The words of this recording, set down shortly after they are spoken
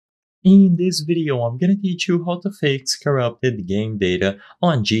In this video, I'm gonna teach you how to fix corrupted game data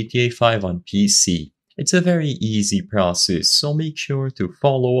on GTA 5 on PC. It's a very easy process, so make sure to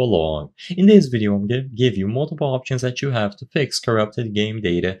follow along. In this video, I'm gonna give you multiple options that you have to fix corrupted game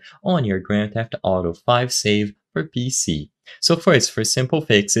data on your Grand Theft Auto 5 save for PC. So first, for simple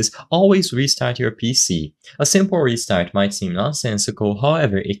fixes, always restart your PC. A simple restart might seem nonsensical,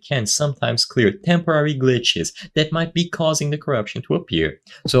 however, it can sometimes clear temporary glitches that might be causing the corruption to appear.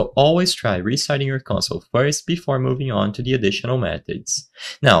 So always try restarting your console first before moving on to the additional methods.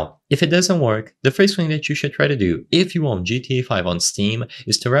 Now, if it doesn't work, the first thing that you should try to do if you own GTA 5 on Steam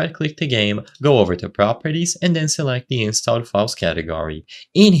is to right-click the game, go over to Properties, and then select the Installed Files category.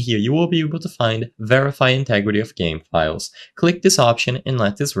 In here, you will be able to find Verify Integrity of Game Files. Click this option and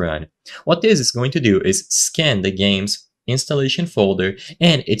let this run. What this is going to do is scan the game's installation folder,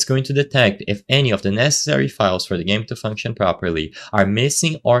 and it's going to detect if any of the necessary files for the game to function properly are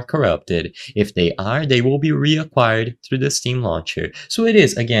missing or corrupted. If they are, they will be reacquired through the Steam launcher. So it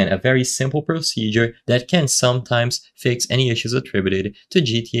is, again, a very simple procedure that can sometimes fix any issues attributed to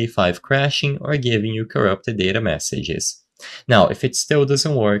GTA 5 crashing or giving you corrupted data messages. Now, if it still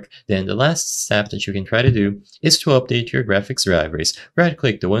doesn't work, then the last step that you can try to do is to update your graphics drivers.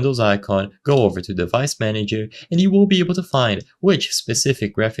 Right-click the Windows icon, go over to Device Manager, and you will be able to find which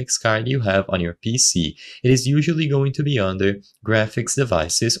specific graphics card you have on your PC. It is usually going to be under Graphics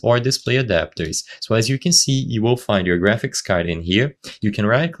Devices or Display Adapters. So as you can see, you will find your graphics card in here. You can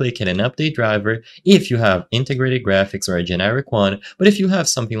right-click and update driver if you have integrated graphics or a generic one, but if you have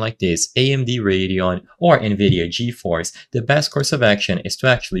something like this, AMD Radeon or NVIDIA GeForce, the best course of action is to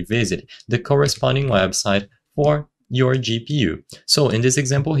actually visit the corresponding website for your GPU. So in this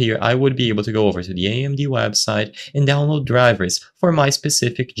example here, I would be able to go over to the AMD website and download drivers for my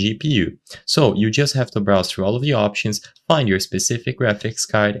specific GPU. So you just have to browse through all of the options, find your specific graphics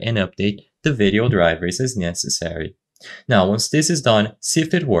card, and update the video drivers as necessary. Now, once this is done, see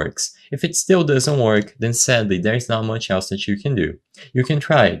if it works. If it still doesn't work, then sadly there's not much else that you can do. You can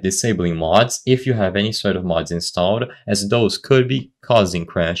try disabling mods if you have any sort of mods installed, as those could be causing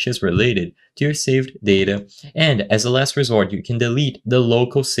crashes related to your saved data. And as a last resort, you can delete the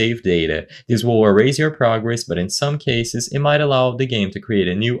local save data. This will erase your progress, but in some cases, it might allow the game to create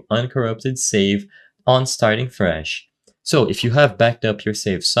a new uncorrupted save on starting fresh. So if you have backed up your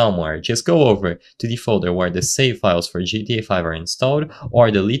save somewhere, just go over to the folder where the save files for GTA 5 are installed, or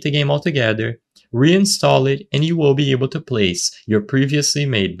delete the game altogether, reinstall it, and you will be able to place your previously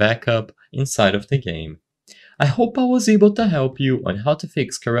made backup inside of the game. I hope I was able to help you on how to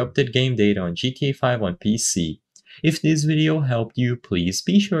fix corrupted game data on GTA 5 on PC. If this video helped you, please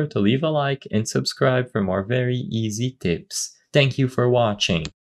be sure to leave a like and subscribe for more very easy tips. Thank you for watching.